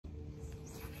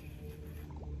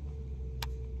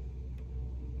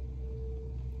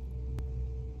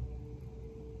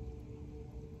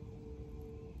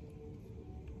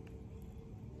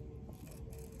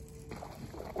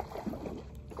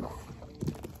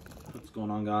going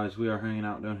on, guys? We are hanging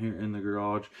out down here in the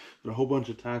garage. Got a whole bunch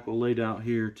of tackle laid out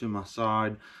here to my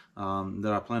side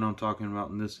that I plan on talking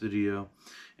about in this video.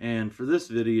 And for this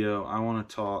video, I want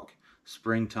to talk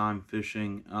springtime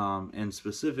fishing and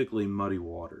specifically muddy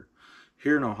water.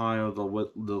 Here in Ohio,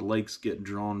 the lakes get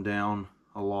drawn down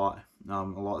a lot,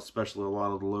 especially a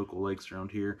lot of the local lakes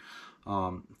around here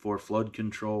for flood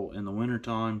control in the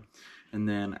wintertime. And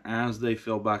then as they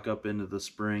fill back up into the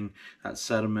spring, that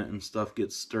sediment and stuff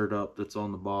gets stirred up that's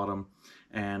on the bottom,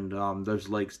 and those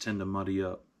lakes tend to muddy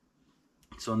up.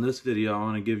 So in this video, I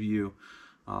want to give you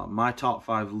my top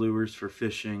 5 lures for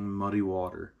fishing muddy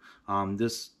water.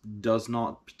 This does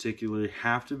not particularly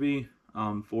have to be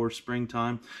for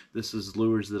springtime. This is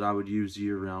lures that I would use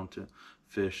year-round to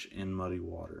fish in muddy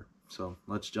water. So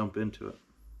let's jump into it.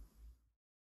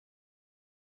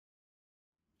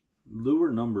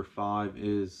 Lure number 5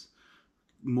 is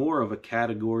more of a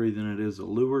category than it is a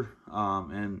lure,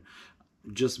 and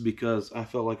just because I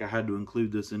felt like I had to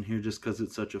include this in here just because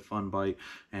it's such a fun bite,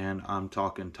 and I'm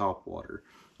talking topwater.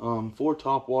 For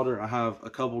topwater, I have a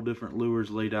couple different lures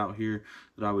laid out here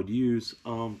that I would use.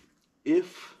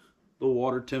 If the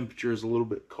water temperature is a little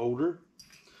bit colder,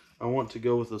 I want to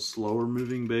go with a slower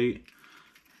moving bait,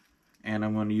 and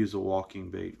I'm going to use a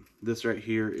walking bait. This right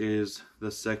here is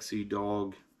the Sexy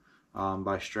Dawg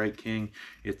by Strike King.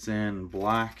 It's in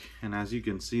black, and as you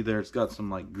can see there, it's got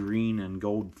some like green and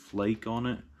gold flake on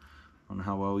it. I don't know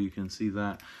how well you can see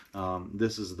that.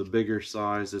 This is the bigger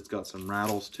size. It's got some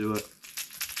rattles to it,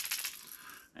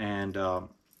 and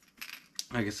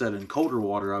like I said, in colder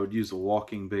water I would use a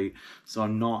walking bait, so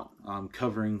I'm not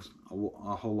covering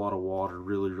a whole lot of water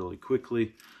really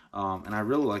quickly. And I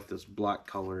really like this black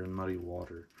color in muddy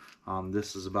water.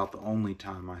 This is about the only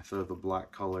time I throw the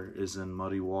black color is in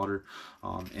muddy water,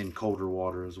 in colder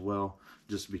water as well,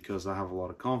 just because I have a lot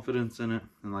of confidence in it.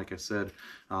 And like I said,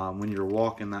 when you're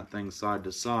walking that thing side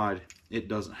to side, it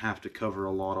doesn't have to cover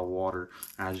a lot of water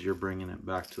as you're bringing it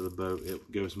back to the boat.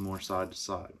 It goes more side to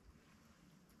side.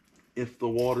 If the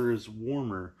water is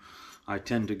warmer, I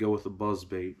tend to go with a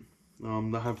buzzbait.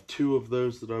 I have 2 of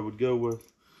those that I would go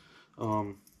with.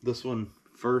 This one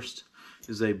first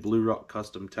is a Bluerock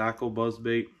custom tackle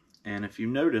buzzbait, and if you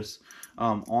notice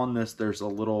on this there's a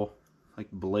little like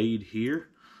blade here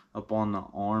up on the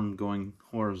arm going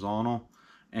horizontal,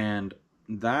 and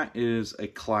that is a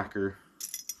clacker,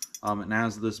 and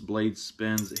as this blade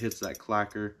spins it hits that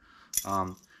clacker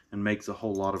and makes a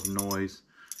whole lot of noise.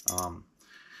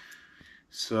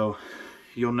 So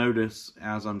you'll notice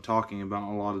as I'm talking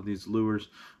about a lot of these lures,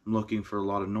 I'm looking for a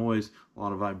lot of noise, a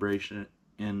lot of vibration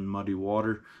in muddy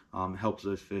water. Helps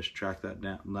those fish track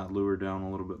that lure down a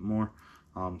little bit more.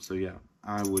 So yeah,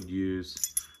 I would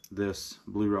use this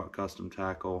Bluerock custom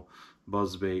tackle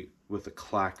buzzbait with a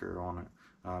clacker on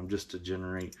it, just to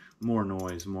generate more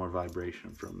noise, more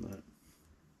vibration from that.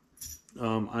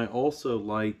 I also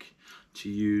like to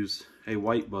use a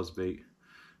white buzzbait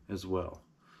as well.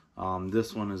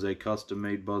 This one is a custom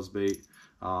made buzzbait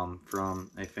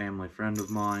from a family friend of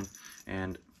mine,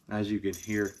 and as you can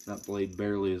hear, that blade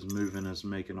barely is moving, is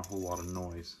making a whole lot of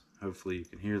noise. Hopefully you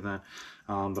can hear that.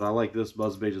 But I like this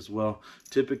buzzbait as well.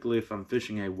 Typically, if I'm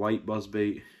fishing a white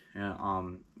buzzbait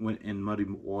in muddy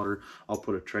water, I'll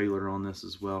put a trailer on this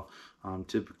as well.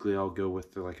 Typically, I'll go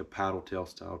with like a paddle tail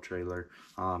style trailer.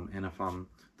 And if I'm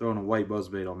throwing a white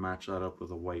buzzbait, I'll match that up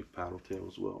with a white paddle tail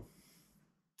as well.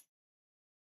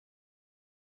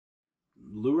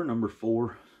 Lure number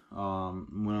 4,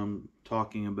 when I'm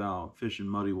talking about fishing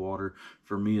muddy water,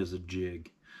 for me is a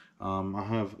jig. I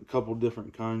have a couple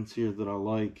different kinds here that I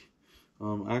like.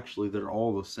 Actually, they're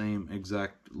all the same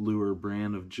exact lure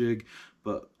brand of jig,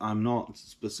 but I'm not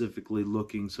specifically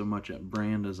looking so much at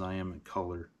brand as I am at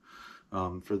color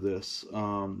for this.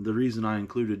 The reason I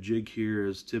include a jig here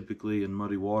is typically in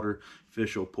muddy water,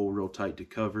 fish will pull real tight to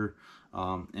cover,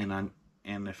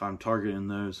 and if I'm targeting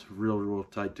those real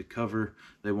tight to cover,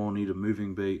 they won't need a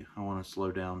moving bait. I want to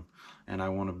slow down, and I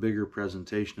want a bigger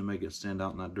presentation to make it stand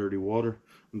out in that dirty water.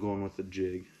 I'm going with a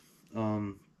jig.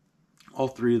 All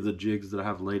 3 of the jigs that I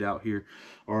have laid out here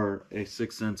are a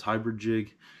 6-cents hybrid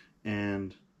jig,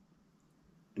 and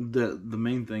the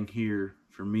main thing here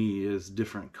for me is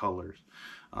different colors.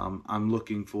 I'm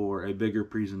looking for a bigger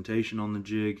presentation on the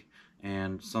jig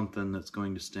and something that's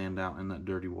going to stand out in that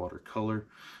dirty water color.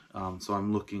 So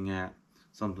I'm looking at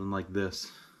something like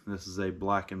this. This is a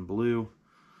black and blue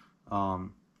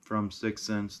from 6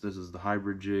 cents. This is the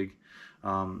hybrid jig.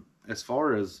 As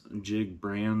far as jig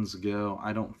brands go,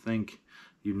 I don't think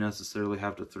you necessarily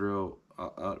have to throw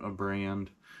a brand.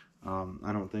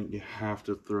 I don't think you have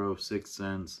to throw 6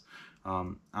 cents.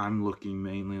 I'm looking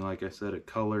mainly, like I said, at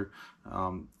color,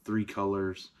 3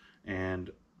 colors, and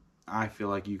I feel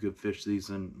like you could fish these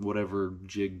in whatever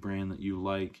jig brand that you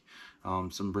like.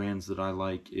 Some brands that I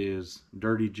like is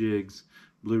Dirty Jigs,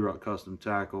 Bluerock Custom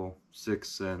Tackle, 6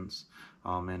 Sense,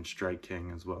 and Strike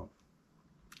King as well.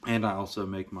 And I also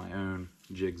make my own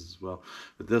jigs as well.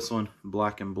 But this one,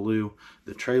 black and blue,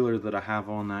 the trailer that I have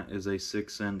on that is a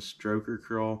 6 Sense stroker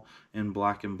crawl in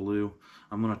black and blue.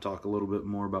 I'm going to talk a little bit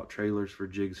more about trailers for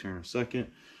jigs here in a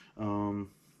second. And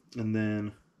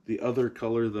then the other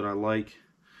color that I like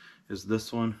is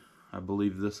this one. I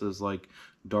believe this is like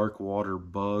dark water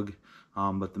bug,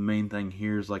 but the main thing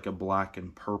here is like a black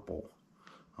and purple.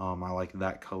 I like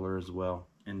that color as well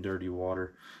in dirty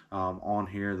water. On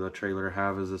here, the trailer I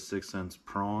have is a 6 Sense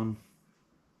prawn.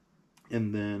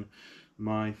 And then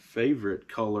my favorite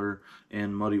color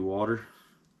in muddy water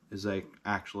is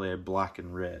actually a black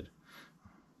and red.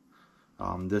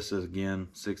 This is again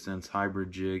 6 Sense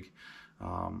hybrid jig.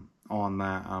 On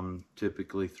that, I'm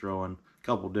typically throwing a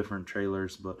couple different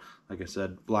trailers, but like I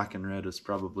said, black and red is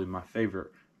probably my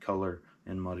favorite color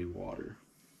in muddy water.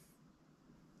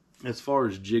 As far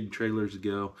as jig trailers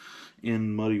go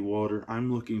in muddy water,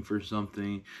 I'm looking for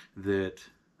something that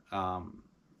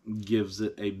gives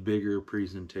it a bigger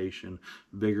presentation,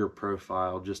 bigger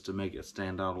profile, just to make it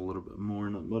stand out a little bit more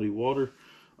in the muddy water.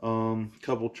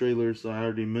 Couple trailers I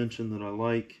already mentioned that I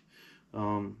like.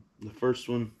 The first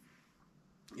one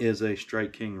is a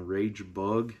Strike King Rage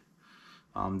Bug.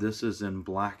 This is in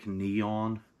black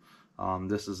neon.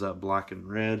 This is that black and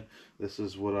red. This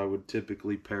is what I would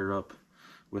typically pair up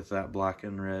with that black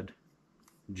and red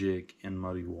jig in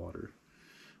muddy water.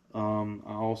 I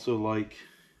also like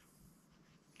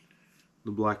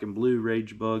the black and blue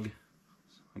Rage Bug.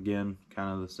 Again,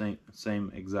 kind of the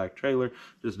same exact trailer,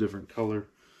 just different color.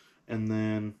 And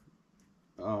then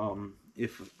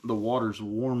if the water's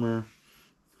warmer,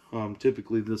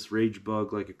 typically this Rage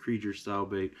Bug, like a creature style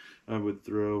bait, I would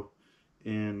throw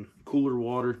in cooler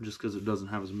water just because it doesn't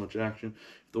have as much action.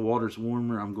 If the water's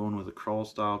warmer, I'm going with a Craw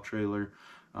style trailer.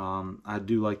 I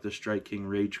do like the Strike King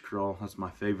Rage Craw. That's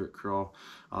my favorite craw.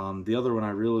 The other one I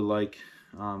really like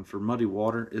for muddy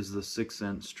water is the 6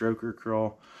 Sense Stroker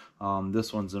Craw.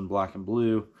 This one's in black and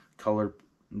blue. Color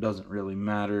doesn't really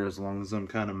matter as long as I'm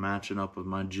kind of matching up with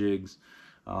my jigs.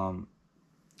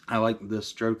 I like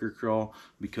this stroker crawl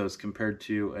because compared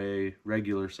to a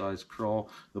regular size crawl,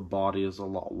 the body is a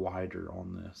lot wider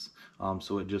on this.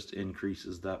 So it just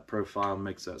increases that profile,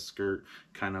 makes that skirt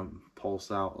kind of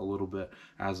pulse out a little bit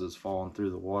as it's falling through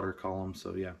the water column.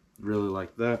 So yeah, really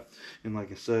like that. And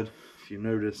like I said, if you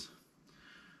notice,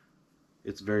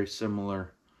 it's very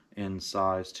similar in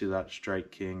size to that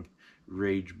Strike King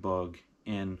Rage Bug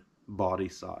in body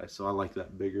size. So I like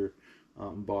that bigger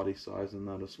body size in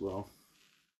that as well.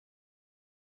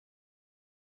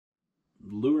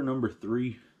 Lure number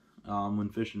 3 when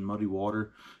fishing muddy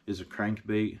water is a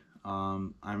crankbait.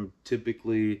 I'm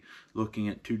typically looking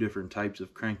at 2 different types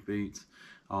of crankbaits,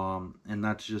 and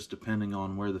that's just depending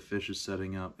on where the fish is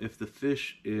setting up. If the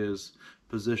fish is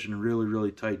positioned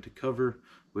really tight to cover,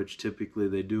 which typically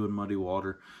they do in muddy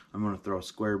water, I'm going to throw a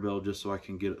square bill just so I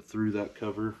can get it through that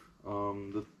cover.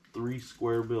 The 3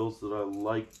 square bills that I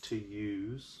like to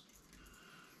use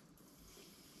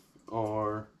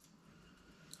are,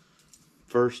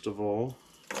 first of all,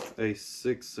 a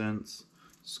 6 Sense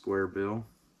square bill.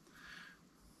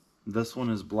 This one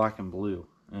is black and blue,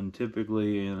 and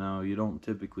typically, you know, you don't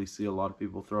typically see a lot of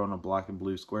people throwing a black and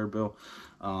blue square bill,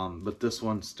 but this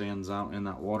one stands out in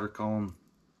that water column.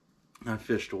 I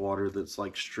fished water that's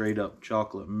like straight up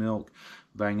chocolate milk,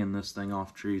 banging this thing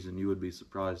off trees, and you would be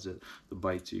surprised at the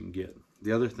bites you can get.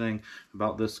 The other thing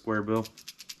about this square bill,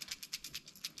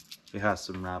 it has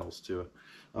some rattles to it.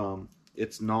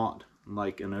 It's not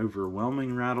like an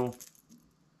overwhelming rattle,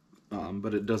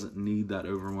 but it doesn't need that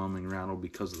overwhelming rattle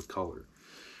because of the color.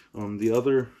 The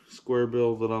other square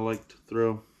bill that I like to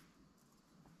throw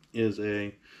is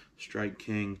a Strike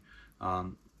King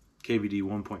KVD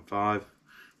 1.5.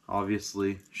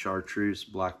 Obviously chartreuse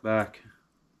black back.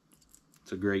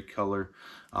 It's a great color.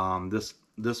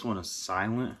 This one is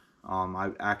silent. I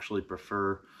actually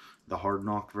prefer the hard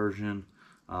knock version,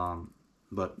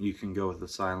 but you can go with the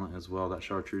silent as well. That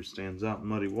chartreuse stands out in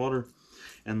muddy water.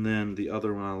 And then the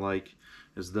other one I like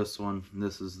is this one.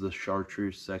 This is the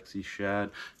chartreuse sexy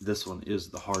shad. This one is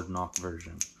the hard knock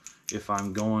version. If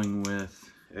I'm going with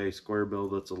a square bill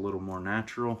that's a little more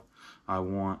natural, I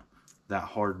want that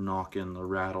hard knock in the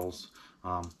rattles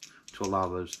to allow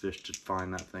those fish to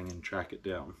find that thing and track it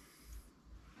down.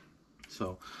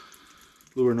 So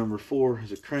lure number 4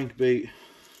 is a crankbait.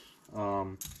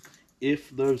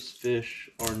 if those fish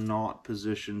are not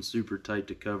positioned super tight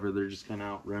to cover, they're just kind of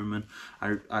out roaming,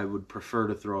 I would prefer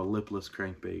to throw a lipless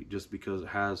crankbait just because it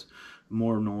has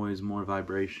more noise, more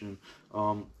vibration.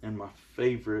 And my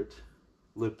favorite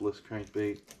lipless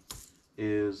crankbait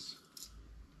is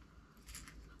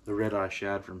the red eye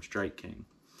shad from Strike King.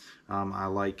 I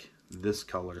like this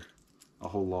color a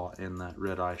whole lot in that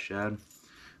red eye shad.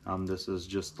 This is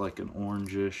just like an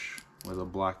orangish with a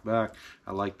black back.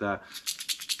 I like that.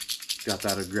 Got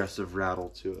that aggressive rattle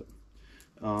to it.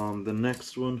 The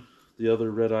next one, the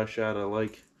other red eye shad I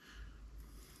like,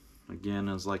 again,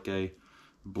 is like a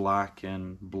black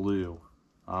and blue.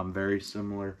 Very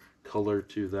similar color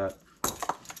to that.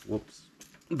 Whoops.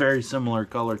 Very similar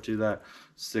color to that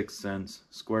 6th Sense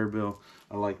square bill.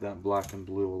 I like that black and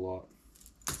blue a lot.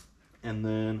 And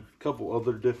then a couple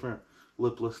other different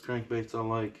lipless crankbaits I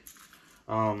like.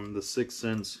 The 6th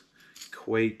Sense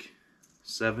Quake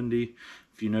 70.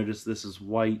 If you notice, this is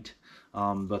white,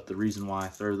 but the reason why I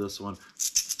throw this one,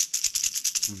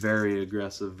 very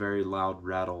aggressive, very loud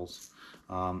rattles,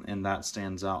 and that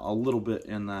stands out a little bit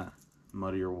in that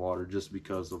muddier water just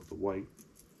because of the white.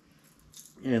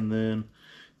 And then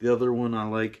the other one I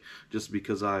like, just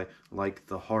because I like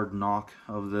the hard knock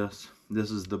of this,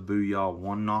 this is the Booyah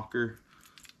One Knocker.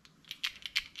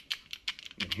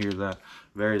 You can hear that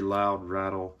very loud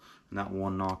rattle and that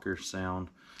one knocker sound.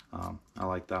 I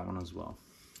like that one as well.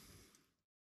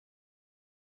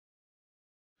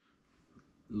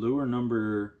 Lure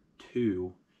number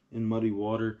 2 in muddy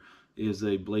water is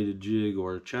a bladed jig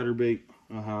or a chatterbait.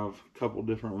 I have a couple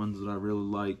different ones that I really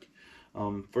like.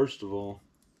 First of all,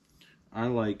 I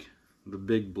like the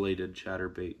big bladed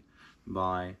chatterbait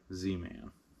by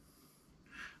Z-Man.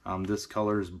 This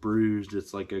color is bruised.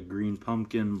 It's like a green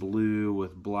pumpkin blue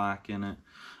with black in it.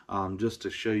 Just to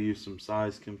show you some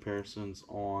size comparisons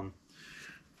on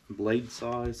blade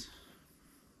size.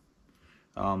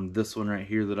 This one right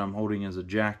here that I'm holding is a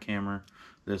jackhammer.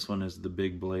 This one is the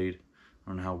big blade. I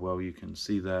don't know how well you can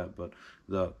see that, but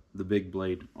the big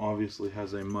blade obviously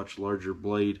has a much larger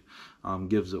blade.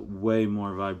 Gives it way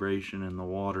more vibration in the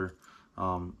water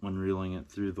when reeling it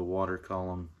through the water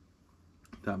column.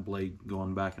 That blade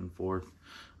going back and forth.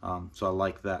 So I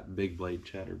like that big blade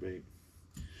chatterbait.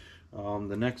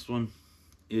 The next one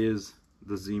is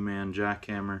the Z-Man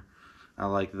jackhammer. I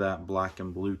like that black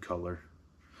and blue color.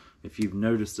 If you've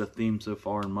noticed a theme so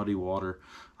far in muddy water,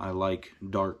 I like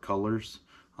dark colors.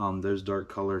 Those dark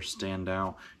colors stand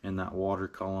out in that water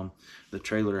column. The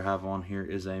trailer I have on here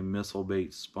is a missile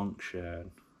bait spunk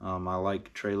shad. I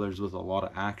like trailers with a lot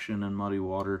of action in muddy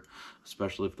water,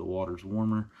 especially if the water's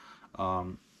warmer.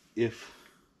 If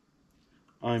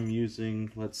I'm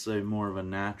using, let's say, more of a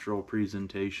natural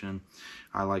presentation,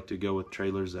 I like to go with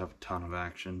trailers that have a ton of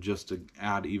action, just to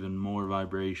add even more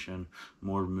vibration,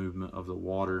 more movement of the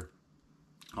water.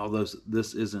 Although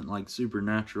this isn't like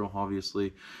supernatural,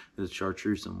 obviously, it's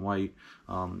chartreuse and white.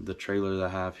 The trailer that I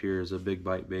have here is a big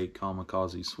bite bait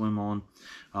kamikaze swim on.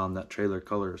 That trailer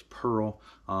color is pearl.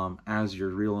 As you're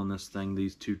reeling this thing,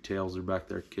 these two tails are back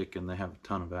there kicking. They have a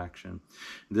ton of action.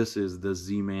 This is the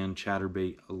Z-Man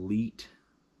Chatterbait Elite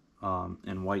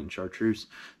in white and chartreuse.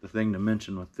 The thing to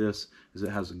mention with this is it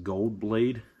has a gold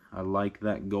blade. I like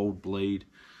that gold blade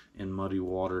in muddy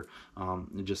water.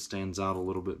 It just stands out a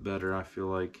little bit better, I feel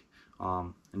like.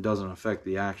 It doesn't affect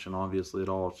the action obviously at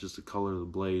all, it's just the color of the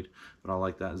blade, but I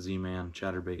like that Z-Man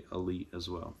Chatterbait Elite as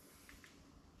well.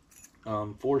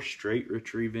 For straight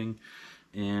retrieving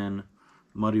in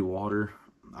muddy water,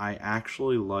 I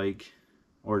actually like,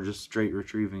 or just straight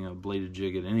retrieving a bladed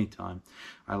jig at any time,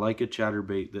 I like a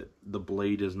chatterbait that the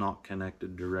blade is not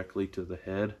connected directly to the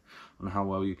head. I don't know how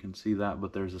well you can see that,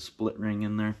 but there's a split ring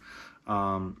in there.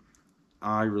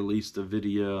 I released a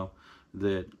video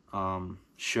that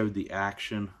showed the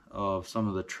action of some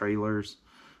of the trailers,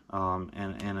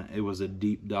 and it was a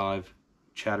deep dive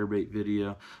chatterbait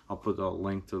video. I'll put a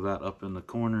link to that up in the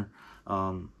corner.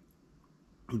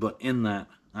 But in that,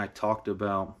 I talked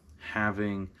about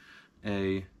having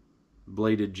a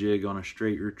bladed jig on a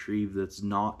straight retrieve that's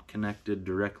not connected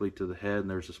directly to the head.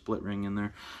 There's a split ring in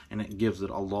there, and it gives it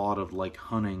a lot of like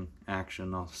hunting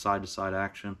action, side to side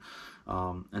action.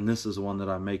 And this is one that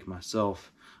I make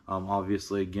myself.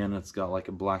 Obviously, again, it's got like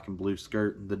a black and blue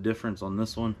skirt. The difference on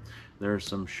this one, there's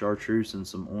some chartreuse and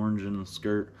some orange in the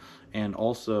skirt. And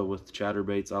also with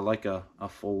chatterbaits, I like a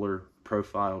fuller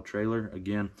profile trailer.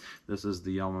 Again, this is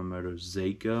the Yamamoto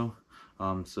Seiko.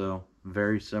 So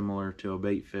very similar to a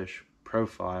baitfish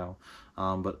profile,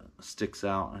 but sticks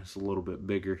out. It's a little bit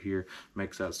bigger here,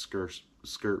 makes that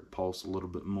skirt pulse a little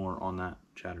bit more on that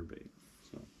chatterbait.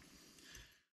 So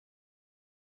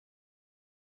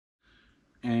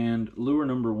And lure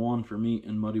number one for me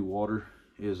in muddy water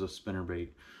is a spinnerbait.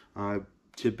 I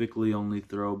typically only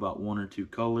throw about 1 or 2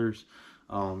 colors.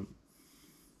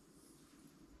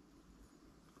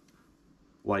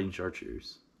 White and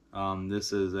chartreuse.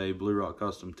 This is a Bluerock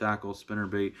custom tackle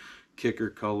spinnerbait, kicker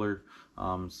color.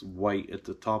 It's white at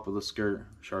the top of the skirt,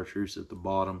 chartreuse at the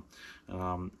bottom.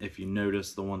 If you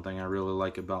notice, the one thing I really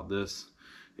like about this,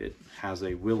 it has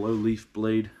a willow leaf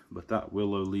blade, but that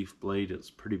willow leaf blade is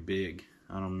pretty big.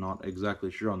 I'm not exactly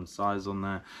sure on the size on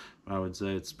that, but I would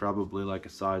say it's probably like a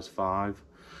size 5.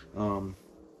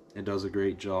 It does a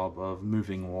great job of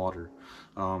moving water.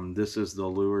 This is the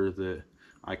lure that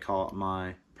I caught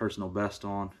my personal best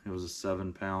on. It was a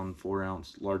 7-pound,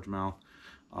 4-ounce largemouth,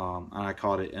 and I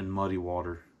caught it in muddy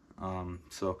water.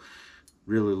 So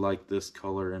really like this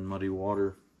color in muddy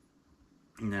water.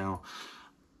 Now,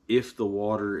 if the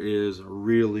water is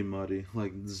really muddy,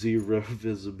 like 0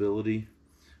 visibility,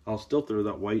 I'll still throw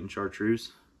that white and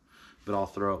chartreuse, but I'll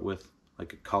throw it with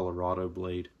like a Colorado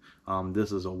blade.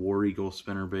 This is a War Eagle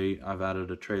spinnerbait. I've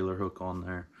added a trailer hook on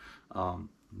there.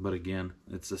 But again,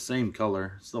 it's the same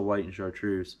color. It's the white and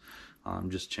chartreuse.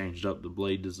 Just changed up the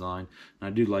blade design. And I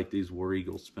do like these War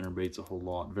Eagle spinnerbaits a whole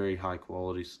lot. Very high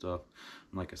quality stuff.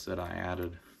 And like I said, I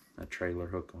added a trailer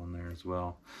hook on there as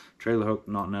well. Trailer hook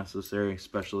not necessary,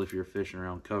 especially if you're fishing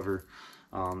around cover.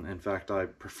 In fact, I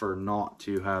prefer not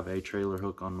to have a trailer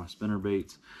hook on my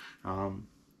spinnerbaits.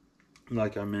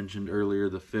 Like I mentioned earlier,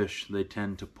 the fish, they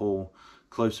tend to pull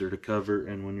closer to cover,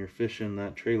 and when you're fishing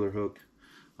that trailer hook,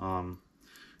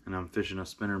 and I'm fishing a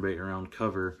spinnerbait around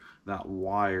cover, that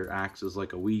wire acts as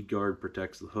like a weed guard,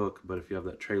 protects the hook. But if you have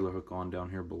that trailer hook on down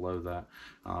here below that,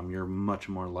 you're much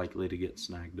more likely to get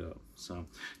snagged up. So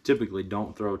typically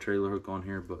don't throw a trailer hook on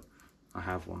here, but I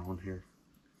have one on here.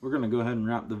 We're gonna go ahead and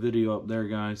wrap the video up there,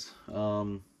 guys.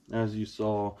 As you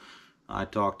saw, I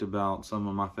talked about some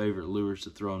of my favorite lures to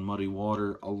throw in muddy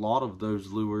water. A lot of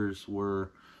those lures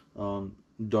were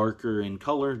darker in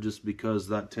color, just because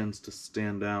that tends to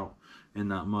stand out in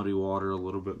that muddy water a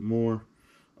little bit more.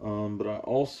 But I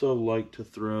also like to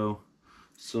throw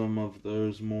some of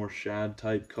those more shad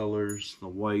type colors, the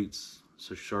whites,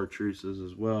 so chartreuses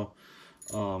as well.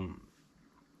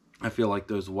 I feel like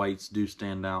those whites do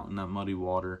stand out in that muddy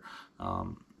water.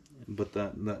 But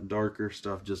that darker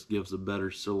stuff just gives a better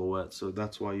silhouette. So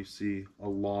that's why you see a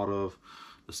lot of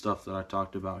the stuff that I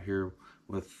talked about here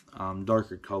with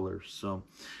darker colors. So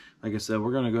like I said,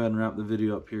 we're going to go ahead and wrap the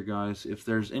video up here, guys. If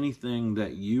there's anything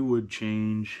that you would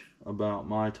change about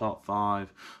my top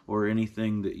 5, or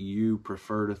anything that you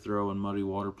prefer to throw in muddy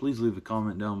water, please leave a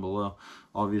comment down below.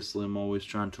 Obviously, I'm always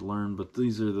trying to learn, but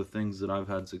these are the things that I've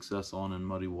had success on in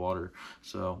muddy water.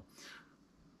 So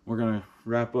we're going to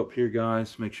wrap up here,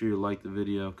 guys. Make sure you like the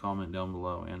video, comment down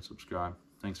below, and subscribe.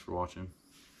 Thanks for watching.